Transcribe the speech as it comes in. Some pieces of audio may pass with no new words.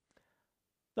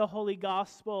The Holy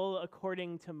Gospel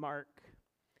according to Mark.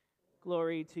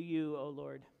 Glory to you, O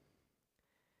Lord.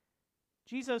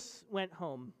 Jesus went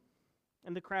home,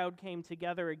 and the crowd came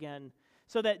together again,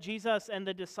 so that Jesus and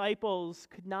the disciples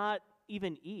could not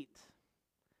even eat.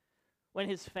 When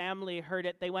his family heard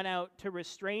it, they went out to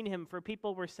restrain him, for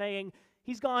people were saying,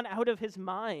 "He's gone out of his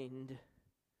mind."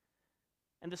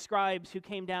 And the scribes who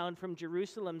came down from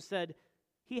Jerusalem said,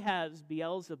 "He has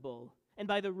Beelzebul, and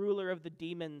by the ruler of the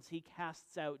demons he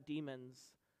casts out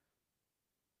demons."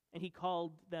 And he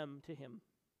called them to him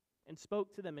and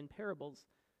spoke to them in parables.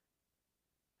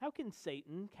 "How can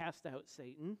Satan cast out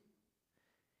Satan?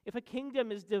 If a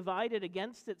kingdom is divided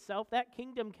against itself, that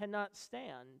kingdom cannot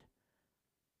stand.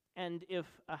 And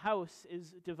if a house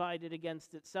is divided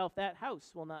against itself, that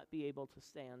house will not be able to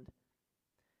stand.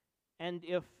 And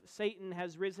if Satan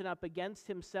has risen up against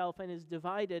himself and is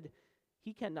divided,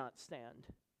 he cannot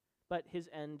stand, but his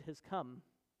end has come.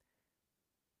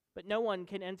 But no one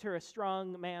can enter a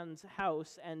strong man's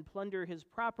house and plunder his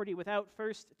property without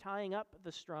first tying up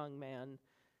the strong man.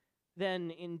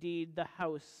 Then indeed the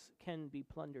house can be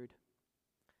plundered.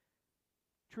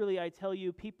 Truly I tell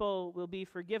you, people will be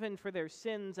forgiven for their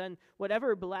sins and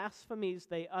whatever blasphemies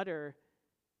they utter.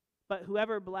 But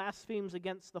whoever blasphemes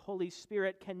against the Holy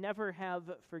Spirit can never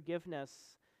have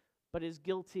forgiveness, but is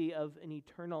guilty of an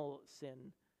eternal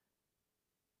sin."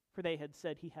 For they had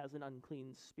said, "He has an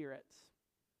unclean spirit."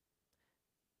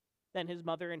 Then his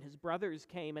mother and his brothers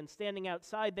came, and standing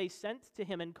outside, they sent to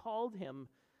him and called him.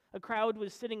 A crowd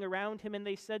was sitting around him, and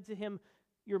they said to him,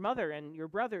 "Your mother and your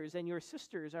brothers and your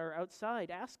sisters are outside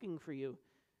asking for you."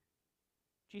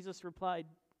 Jesus replied,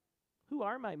 "Who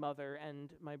are my mother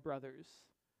and my brothers?"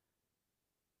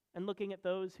 And looking at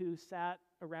those who sat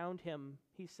around him,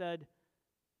 he said,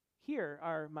 "Here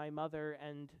are my mother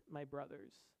and my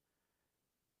brothers.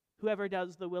 Whoever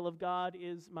does the will of God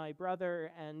is my brother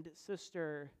and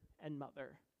sister and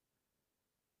mother."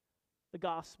 The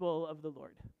Gospel of the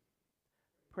Lord.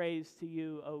 Praise to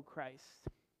you, O Christ.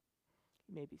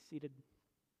 You may be seated.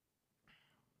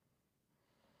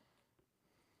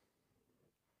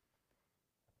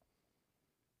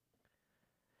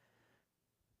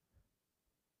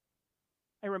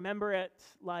 I remember it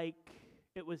like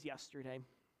it was yesterday.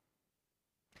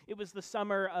 It was the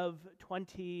summer of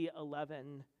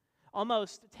 2011,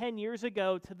 almost 10 years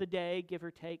ago to the day, give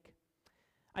or take.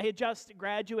 I had just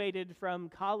graduated from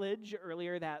college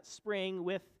earlier that spring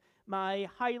with my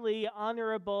highly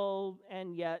honorable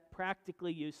and yet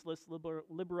practically useless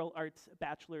liberal arts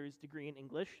bachelor's degree in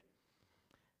English.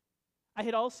 I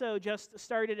had also just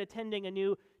started attending a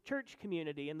new church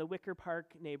community in the Wicker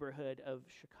Park neighborhood of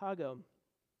Chicago.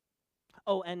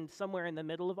 Oh, and somewhere in the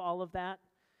middle of all of that,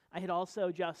 I had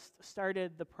also just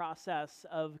started the process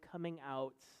of coming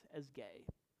out as gay.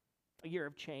 A year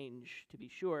of change, to be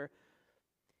sure.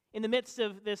 In the midst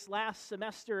of this last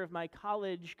semester of my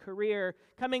college career,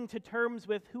 coming to terms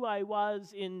with who I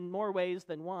was in more ways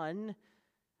than one,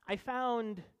 I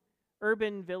found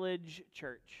Urban Village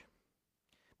Church.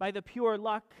 By the pure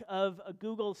luck of a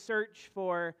Google search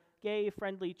for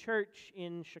gay-friendly church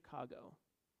in Chicago.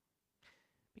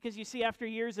 Because you see, after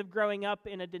years of growing up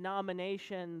in a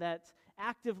denomination that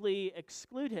actively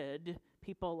excluded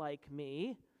people like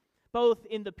me, both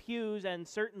in the pews and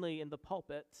certainly in the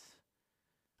pulpits,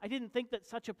 I didn't think that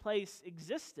such a place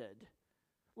existed,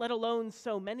 let alone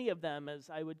so many of them as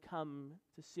I would come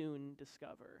to soon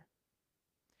discover.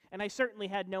 And I certainly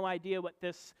had no idea what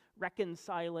this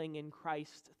reconciling in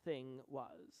Christ thing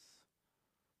was.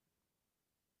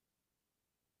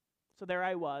 So there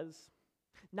I was,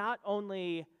 not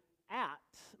only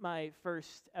at my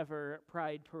first ever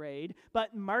Pride Parade,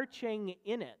 but marching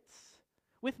in it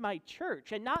with my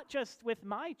church, and not just with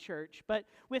my church, but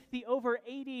with the over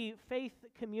 80 faith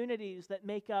communities that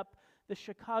make up the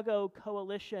Chicago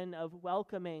Coalition of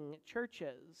Welcoming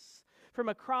Churches, from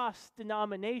across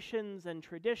denominations and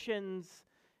traditions,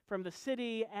 from the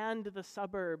city and the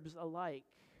suburbs alike.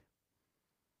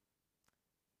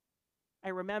 I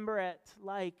remember it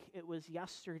like it was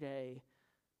yesterday,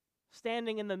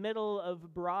 standing in the middle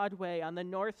of Broadway on the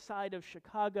north side of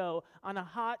Chicago on a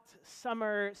hot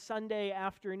summer Sunday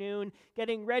afternoon,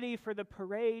 getting ready for the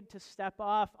parade to step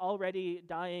off, already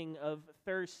dying of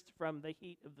thirst from the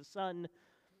heat of the sun.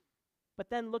 But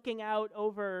then looking out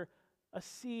over a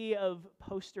sea of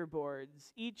poster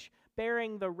boards, each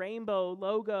bearing the rainbow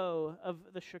logo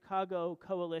of the Chicago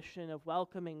Coalition of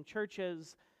Welcoming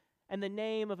Churches and the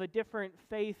name of a different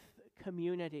faith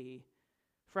community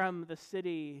from the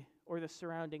city or the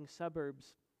surrounding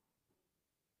suburbs.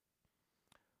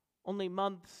 Only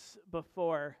months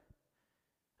before,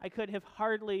 I could have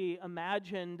hardly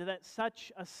imagined that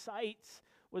such a sight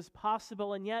was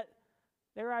possible, and yet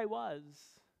there I was,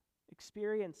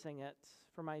 experiencing it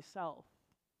for myself.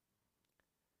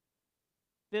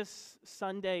 This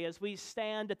Sunday, as we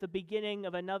stand at the beginning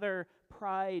of another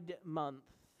Pride Month,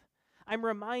 I'm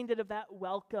reminded of that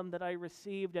welcome that I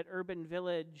received at Urban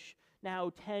Village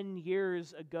now 10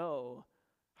 years ago,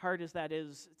 hard as that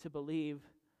is to believe.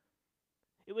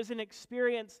 It was an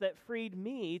experience that freed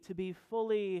me to be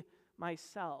fully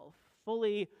myself,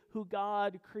 fully who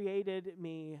God created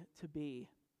me to be.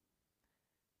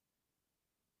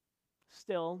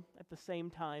 Still, at the same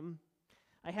time,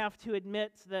 I have to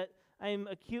admit that I'm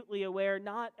acutely aware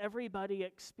not everybody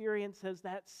experiences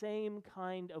that same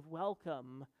kind of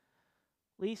welcome,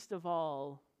 least of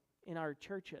all in our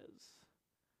churches.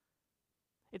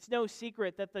 It's no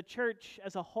secret that the church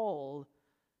as a whole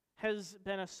has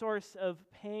been a source of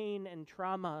pain and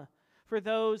trauma for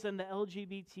those in the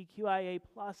LGBTQIA+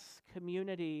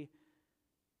 community,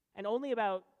 and only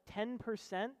about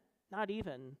 10%, not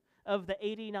even, of the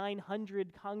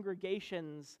 8,900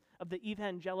 congregations of the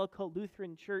Evangelical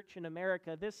Lutheran Church in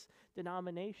America, this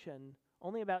denomination,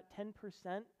 only about 10%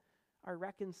 are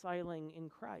reconciling in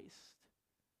Christ.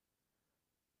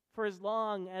 For as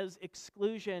long as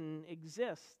exclusion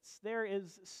exists, there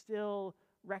is still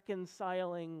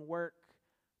reconciling work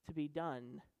to be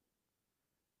done.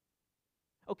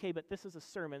 Okay, but this is a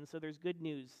sermon, so there's good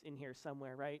news in here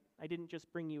somewhere, right? I didn't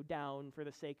just bring you down for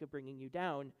the sake of bringing you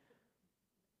down.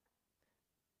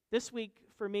 This week,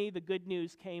 for me, the good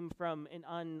news came from an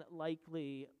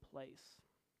unlikely place.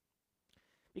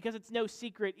 Because it's no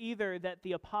secret either that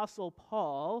the Apostle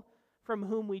Paul, from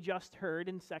whom we just heard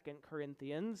in 2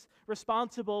 Corinthians,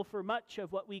 responsible for much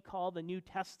of what we call the New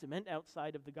Testament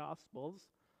outside of the Gospels,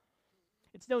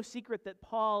 it's no secret that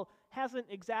Paul hasn't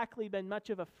exactly been much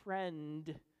of a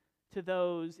friend to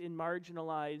those in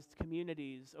marginalized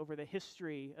communities over the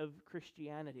history of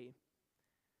Christianity.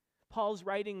 Paul's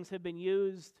writings have been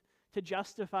used to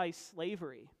justify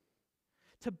slavery,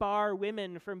 to bar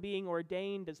women from being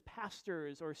ordained as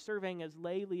pastors or serving as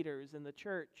lay leaders in the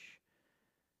church,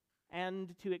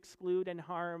 and to exclude and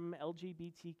harm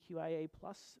LGBTQIA+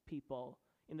 people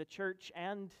in the church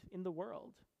and in the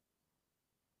world.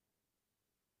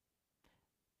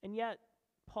 And yet,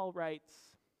 Paul writes,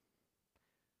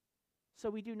 so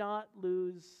we do not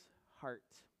lose heart.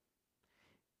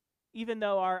 Even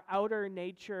though our outer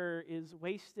nature is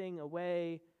wasting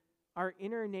away, our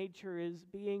inner nature is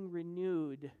being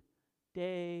renewed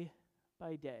day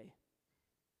by day.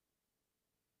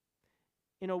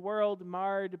 In a world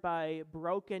marred by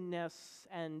brokenness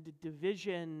and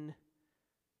division,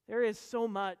 there is so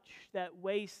much that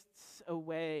wastes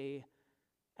away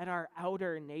at our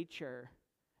outer nature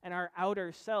and our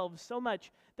outer selves, so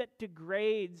much that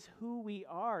degrades who we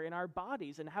are in our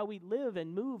bodies and how we live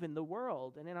and move in the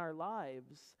world and in our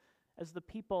lives as the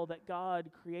people that God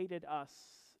created us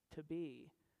to be.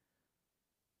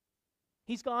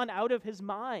 He's gone out of his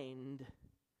mind.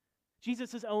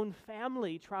 Jesus' own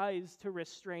family tries to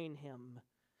restrain him,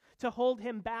 to hold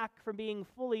him back from being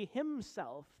fully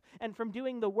himself and from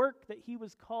doing the work that he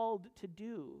was called to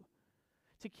do,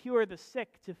 to cure the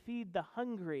sick, to feed the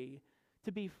hungry,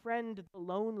 to befriend the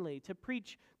lonely, to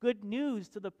preach good news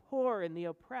to the poor and the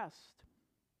oppressed.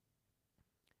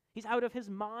 He's out of his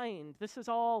mind. This is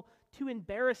all too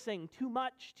embarrassing, too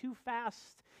much, too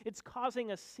fast. It's causing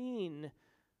a scene.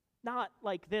 Not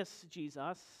like this,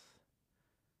 Jesus.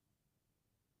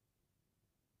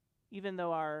 Even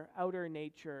though our outer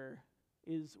nature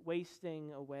is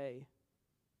wasting away.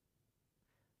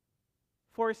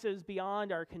 Forces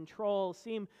beyond our control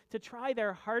seem to try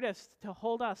their hardest to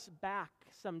hold us back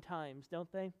sometimes,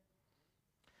 don't they?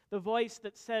 The voice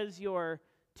that says you're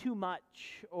too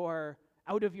much or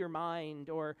out of your mind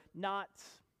or not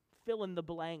fill in the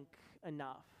blank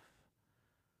enough.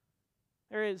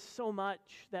 There is so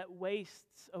much that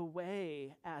wastes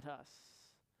away at us.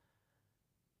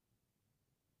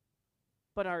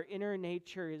 But our inner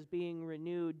nature is being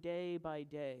renewed day by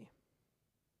day.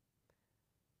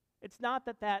 It's not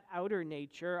that outer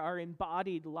nature, our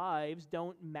embodied lives,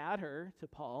 don't matter to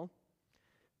Paul,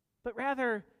 but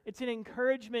rather it's an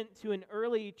encouragement to an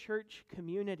early church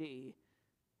community,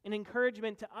 an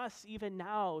encouragement to us even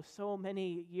now, so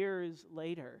many years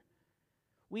later.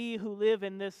 We who live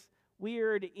in this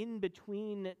weird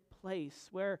in-between place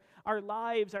where our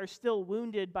lives are still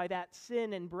wounded by that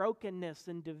sin and brokenness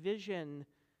and division,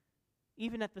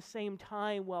 even at the same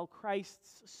time while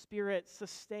Christ's Spirit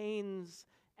sustains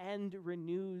and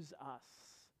renews us.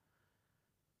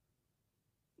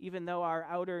 Even though our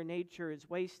outer nature is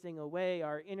wasting away,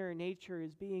 our inner nature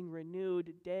is being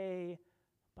renewed day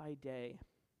by day.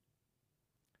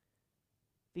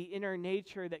 the inner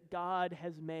nature that God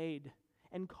has made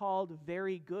and called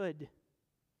very good,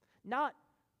 not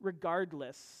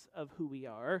regardless of who we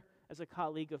are, as a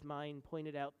colleague of mine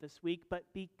pointed out this week, but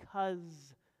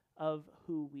because of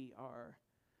who we are.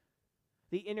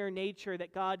 The inner nature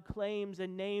that God claims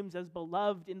and names as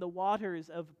beloved in the waters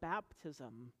of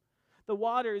baptism, the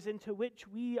waters into which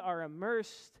we are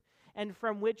immersed and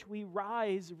from which we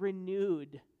rise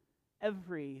renewed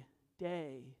every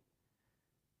day.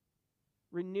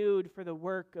 Renewed for the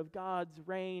work of God's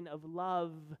reign of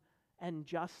love and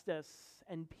justice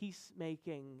and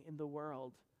peacemaking in the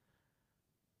world.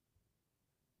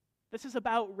 This is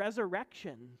about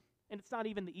resurrection, and it's not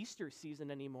even the Easter season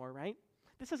anymore, right?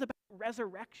 This is about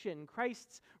resurrection.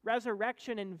 Christ's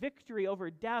resurrection and victory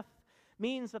over death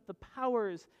means that the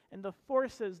powers and the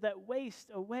forces that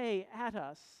waste away at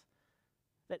us,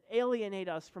 that alienate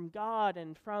us from God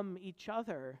and from each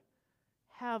other,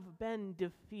 have been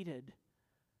defeated,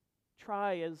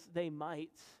 try as they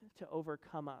might to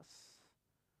overcome us.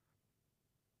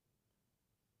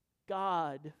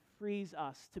 God frees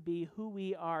us to be who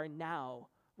we are now,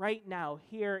 right now,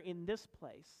 here in this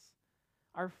place,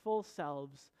 our full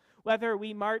selves, whether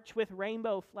we march with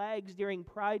rainbow flags during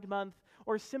Pride Month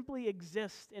or simply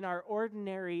exist in our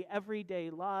ordinary, everyday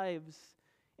lives,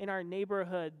 in our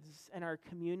neighborhoods and our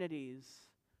communities.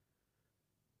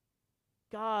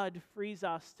 God frees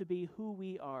us to be who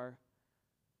we are,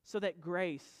 so that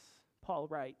grace, Paul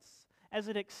writes, as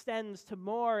it extends to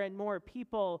more and more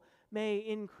people, may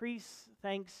increase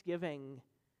thanksgiving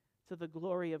to the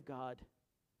glory of God.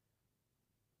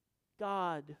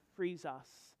 God frees us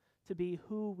to be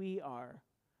who we are,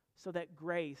 so that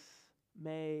grace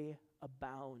may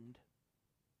abound.